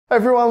Hey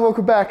everyone,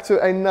 welcome back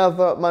to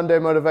another Monday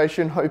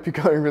Motivation. Hope you're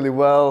going really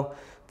well.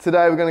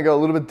 Today we're going to go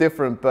a little bit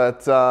different,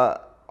 but I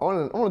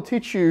want to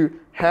teach you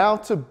how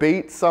to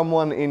beat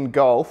someone in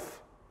golf,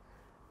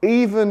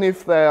 even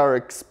if they are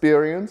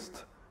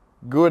experienced,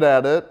 good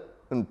at it,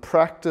 and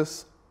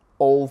practice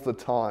all the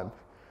time.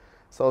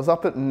 So I was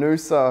up at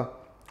Noosa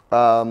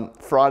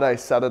Friday,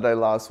 Saturday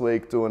last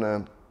week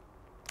doing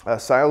a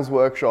sales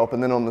workshop,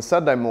 and then on the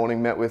Saturday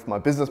morning met with my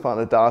business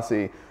partner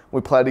Darcy.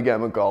 We played a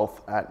game of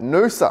golf at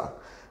Noosa.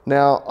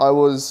 Now, I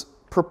was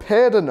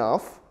prepared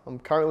enough. I'm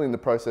currently in the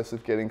process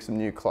of getting some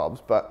new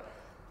clubs, but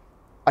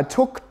I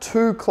took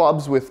two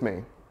clubs with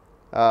me.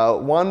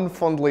 One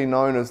fondly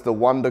known as the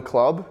Wonder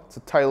Club. It's a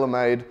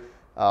tailor-made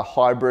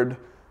hybrid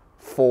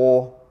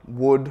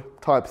 4-wood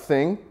type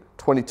thing,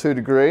 22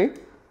 degree,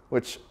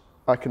 which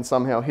I can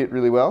somehow hit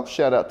really well.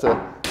 Shout out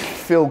to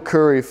Phil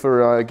Curry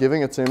for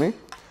giving it to me.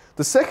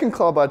 The second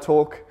club I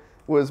took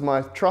was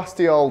my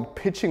trusty old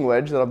pitching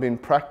wedge that I've been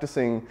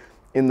practicing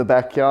in the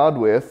backyard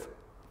with.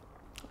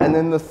 And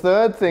then the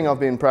third thing I've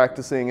been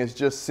practicing is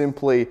just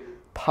simply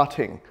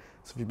putting.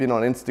 So if you've been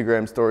on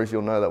Instagram stories,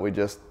 you'll know that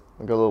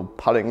I've got a little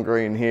putting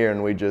green here,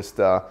 and we just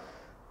have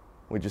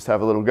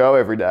a little go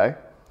every day.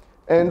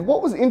 And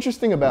what was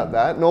interesting about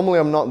that, normally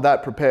I'm not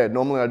that prepared.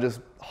 Normally I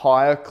just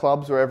hire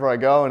clubs wherever I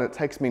go, and it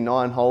takes me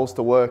 9 holes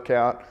to work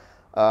out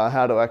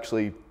how to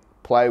actually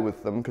play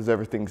with them because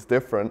everything's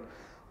different.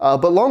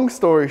 But long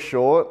story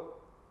short,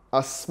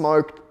 I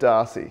smoked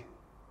Darcy.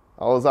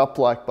 I was up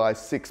like by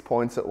 6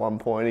 points at one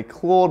point. He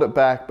clawed it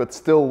back, but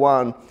still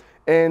won.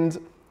 And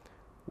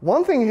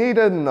one thing he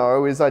didn't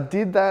know is I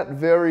did that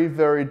very,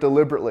 very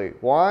deliberately.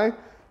 Why?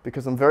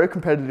 Because I'm very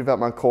competitive at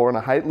my core and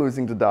I hate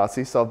losing to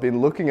Darcy. So I've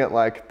been looking at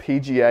like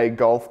PGA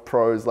Golf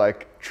Pros,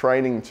 like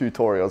training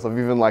tutorials. I've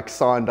even like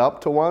signed up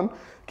to one,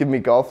 give me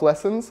golf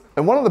lessons.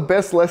 And one of the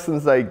best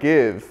lessons they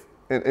give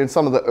in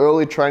some of the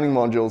early training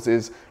modules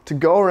is to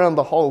go around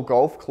the whole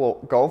golf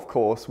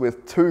course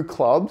with 2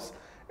 clubs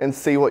and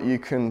see what you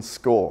can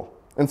score.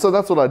 And so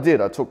that's what I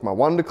did. I took my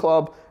Wonder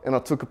Club and I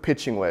took a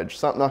pitching wedge,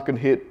 something I could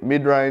hit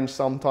mid-range,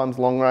 sometimes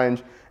long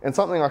range, and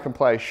something I can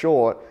play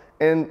short.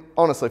 And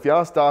honestly, if you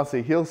ask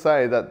Darcy, he'll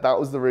say that that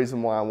was the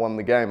reason why I won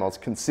the game. I was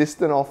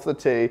consistent off the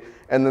tee,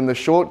 and then the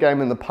short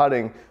game and the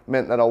putting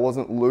meant that I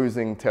wasn't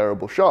losing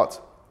terrible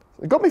shots.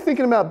 It got me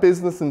thinking about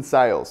business and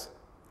sales.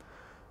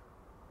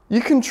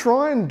 You can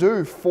try and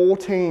do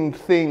 14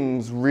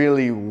 things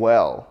really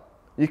well.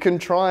 You can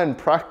try and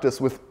practice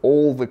with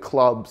all the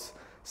clubs,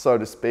 so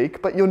to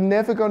speak, but you're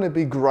never going to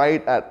be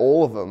great at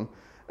all of them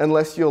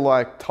unless you're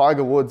like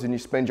Tiger Woods and you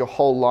spend your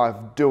whole life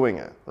doing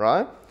it,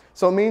 right?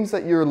 So it means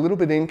that you're a little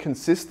bit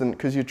inconsistent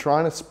because you're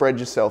trying to spread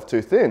yourself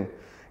too thin.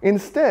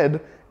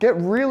 Instead, get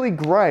really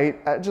great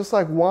at just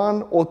like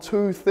 1 or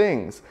 2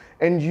 things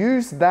and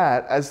use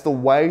that as the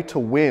way to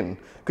win.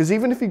 Because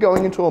even if you're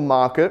going into a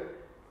market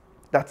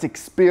that's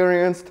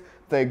experienced,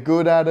 they're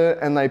good at it,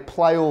 and they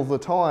play all the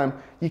time,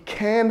 you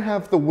can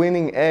have the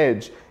winning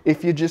edge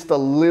if you're just a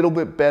little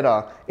bit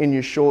better in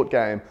your short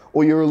game,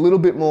 or you're a little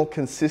bit more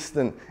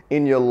consistent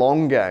in your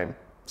long game.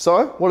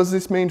 So, what does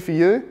this mean for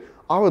you?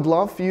 I would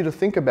love for you to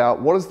think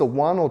about what is the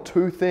 1 or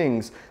 2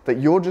 things that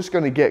you're just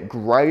going to get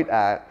great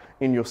at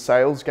in your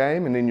sales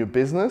game and in your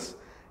business,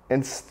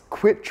 and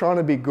quit trying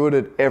to be good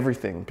at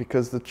everything,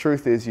 because the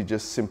truth is you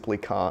just simply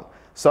can't.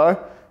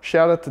 So,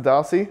 shout out to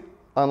Darcy.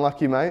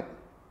 Unlucky, mate.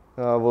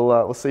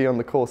 We'll see you on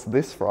the course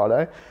this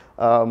Friday,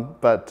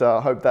 but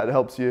hope that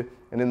helps you.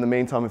 And in the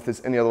meantime, if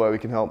there's any other way we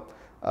can help,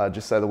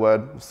 just say the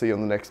word. We'll see you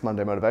on the next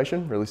Monday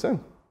Motivation really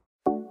soon.